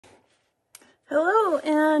Hello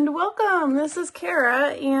and welcome. This is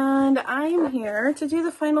Cara and I'm here to do the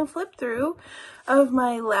final flip through of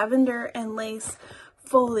my lavender and lace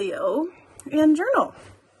folio and journal.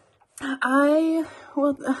 I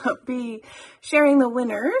will be sharing the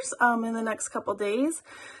winners in the next couple days.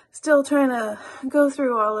 Still trying to go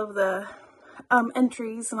through all of the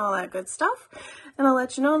entries and all that good stuff. And I'll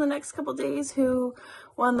let you know in the next couple days who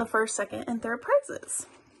won the first, second, and third prizes.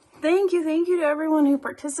 Thank you to everyone who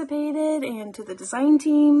participated and to the design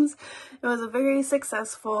teams. It was a very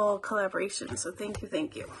successful collaboration, so thank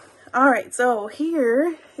you. All right, so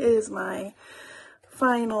here is my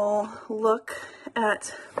final look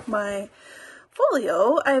at my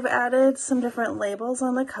folio. I've added some different labels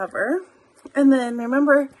on the cover, and then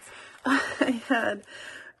remember I had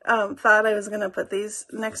thought I was going to put these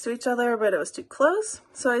next to each other, but it was too close,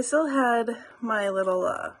 so I still had my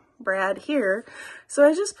little brad here, so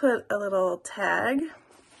I just put a little tag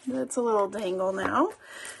that's a little dangle now,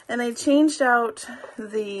 and I changed out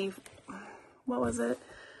the, what's it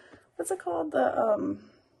called, the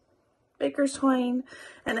baker's twine,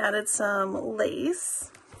 and added some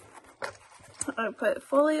lace. I put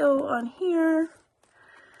folio on here,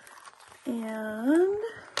 and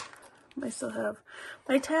I still have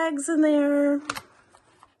my tags in there.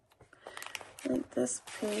 I think this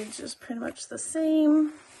page is pretty much the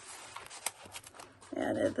same.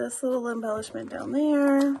 Added this little embellishment down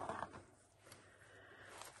there.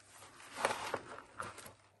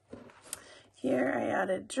 Here I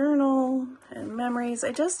added journal and memories.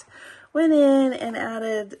 I just went in and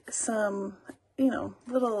added some,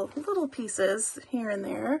 little pieces here and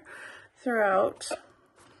there throughout.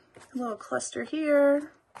 A little cluster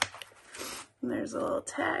here. And there's a little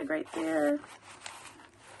tag right there.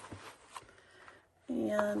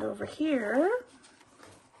 And over here,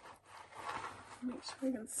 make sure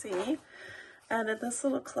you can see, added this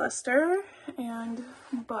little cluster and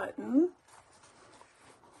button.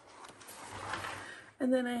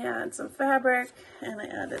 And then I had some fabric and I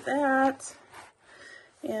added that,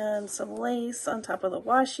 and some lace on top of the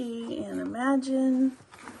washi and imagine.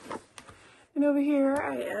 And over here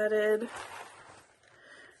I added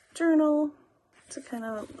journal to kind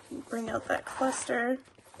of bring out that cluster.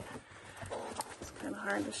 Kind of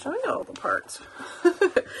hard to show you all the parts.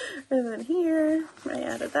 And then here I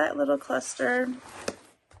added that little cluster,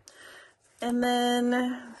 and then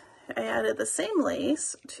I added the same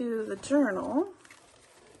lace to the journal.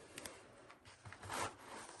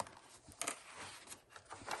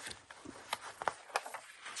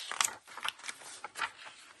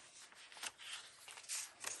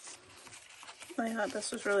 I thought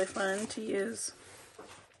this was really fun to use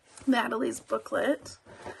Natalie's booklet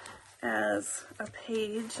as a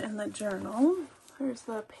page in the journal. There's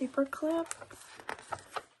the paper clip.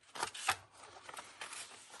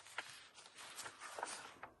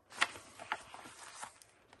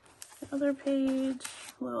 The other page,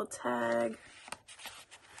 little tag.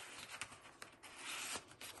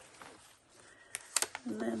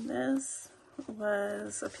 And then this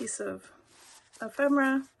was a piece of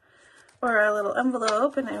ephemera or a little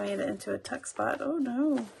envelope, and I made it into a tuck spot. Oh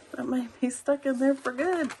no, that might be stuck in there for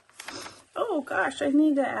good. Oh gosh, I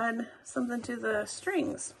need to add something to the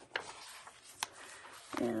strings.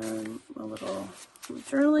 And a little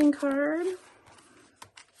journaling card.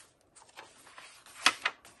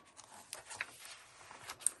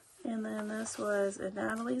 And then this was a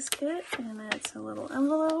Natalie's kit, and it's a little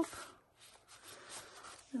envelope.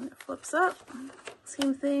 And it flips up.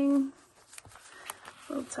 Same thing.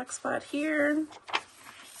 Little tuck spot here.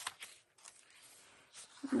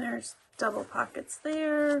 And there's double pockets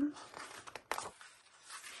there.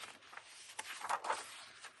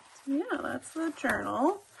 Yeah, that's the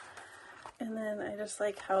journal. And then I just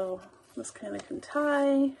like how this kind of can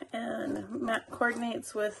tie and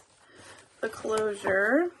coordinates with the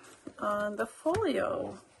closure on the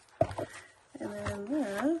folio. And then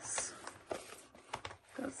this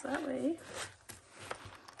goes that way.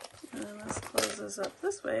 And then this closes up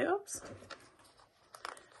this way. Oops.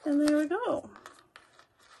 And there we go.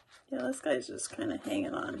 Yeah, this guy's just kind of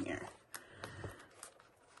hanging on here.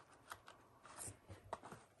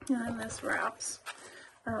 And then this wraps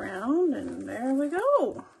around, and there we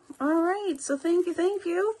go. All right, so thank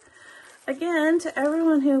you again to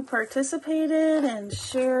everyone who participated and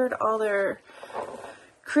shared all their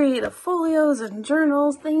creative folios and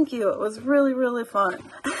journals. Thank you. It was really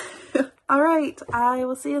fun. All right, I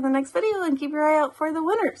will see you in the next video, and keep your eye out for the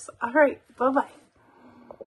winners. All right, bye-bye.